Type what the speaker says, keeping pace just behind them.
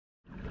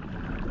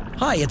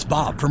Hi, it's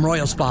Bob from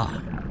Royal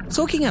Spa.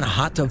 Soaking in a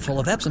hot tub full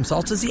of Epsom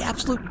salts is the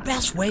absolute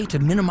best way to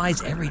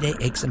minimize everyday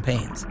aches and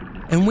pains.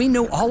 And we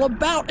know all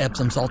about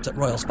Epsom salts at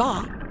Royal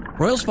Spa.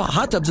 Royal Spa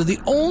hot tubs are the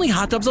only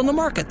hot tubs on the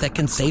market that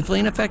can safely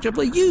and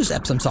effectively use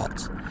Epsom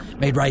salts.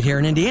 Made right here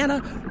in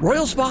Indiana,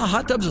 Royal Spa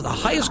hot tubs are the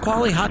highest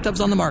quality hot tubs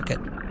on the market.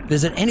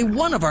 Visit any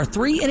one of our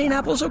 3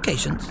 Indianapolis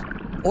locations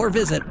or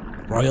visit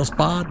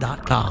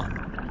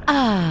royalspa.com.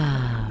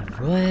 Ah,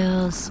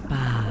 Royal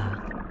Spa.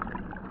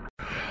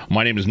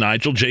 My name is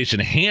Nigel.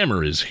 Jason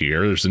Hammer is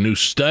here. There's a new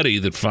study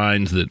that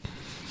finds that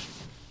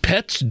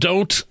pets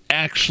don't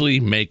actually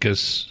make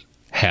us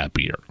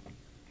happier.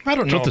 I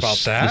don't know about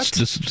that.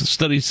 This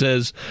study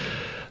says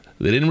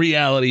that in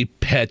reality,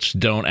 pets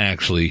don't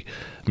actually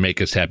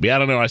make us happy. I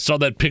don't know. I saw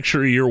that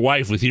picture of your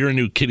wife with your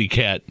new kitty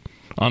cat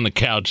on the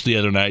couch the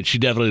other night. She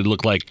definitely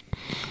looked like,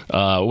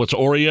 what's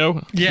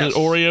Oreo? Yes. Is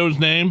Oreo's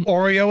name?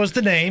 Oreo is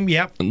the name,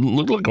 yep.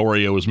 Looked like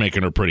Oreo was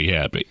making her pretty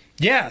happy.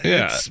 Yeah,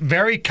 it's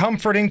very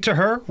comforting to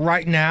her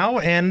right now,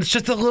 and it's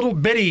just a little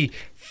bitty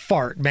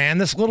fart, man.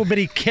 This little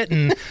bitty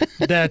kitten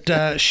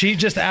that she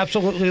just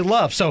absolutely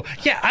loves. So,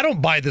 yeah, I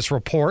don't buy this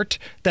report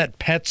that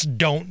pets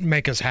don't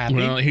make us happy.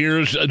 Well,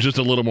 here's just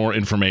a little more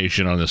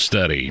information on the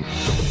study.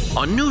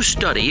 A new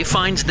study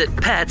finds that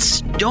pets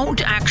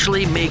don't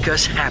actually make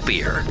us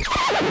happier.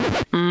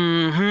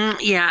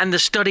 Yeah, and the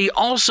study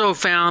also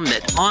found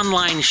that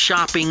online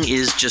shopping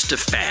is just a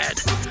fad.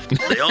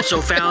 They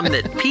also found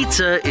that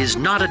pizza is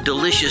not a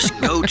delicious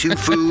go-to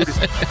food,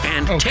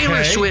 and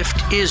Taylor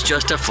Swift is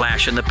just a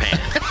flash in the pan.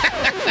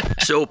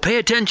 So pay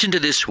attention to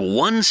this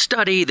one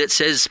study that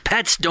says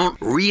pets don't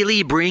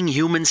really bring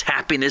humans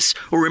happiness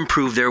or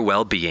improve their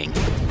well-being.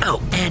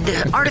 Oh,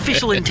 and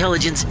artificial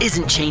intelligence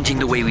isn't changing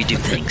the way we do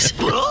things.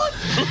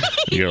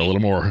 You got a little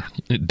more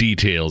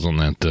details on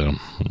that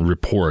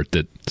report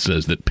that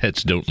says that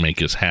pets don't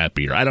make us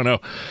happier. I don't know.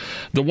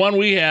 The one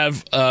we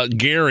have,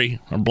 Gary,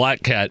 our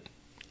black cat,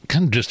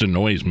 kind of just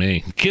annoys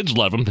me. Kids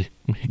love him.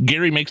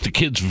 Gary makes the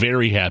kids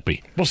very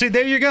happy. Well, see,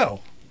 there you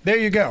go. There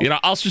you go. You know,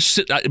 I'll just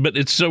sit, but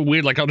it's so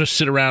weird. Like, I'll just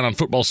sit around on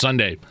football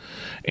Sunday,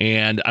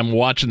 and I'm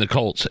watching the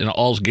Colts, and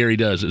all Gary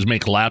does is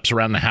make laps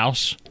around the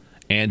house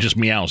and just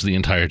meows the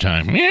entire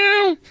time.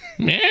 Meow,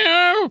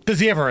 meow. Does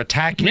he ever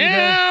attack you?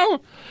 Meow.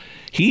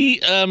 He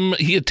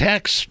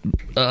attacks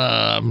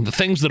the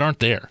things that aren't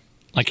there.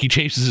 Like, he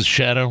chases his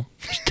shadow,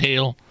 his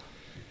tail.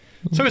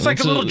 So it's like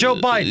a little Joe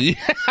Biden.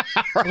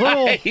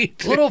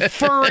 Right. Little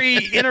furry,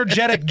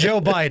 energetic Joe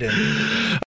Biden.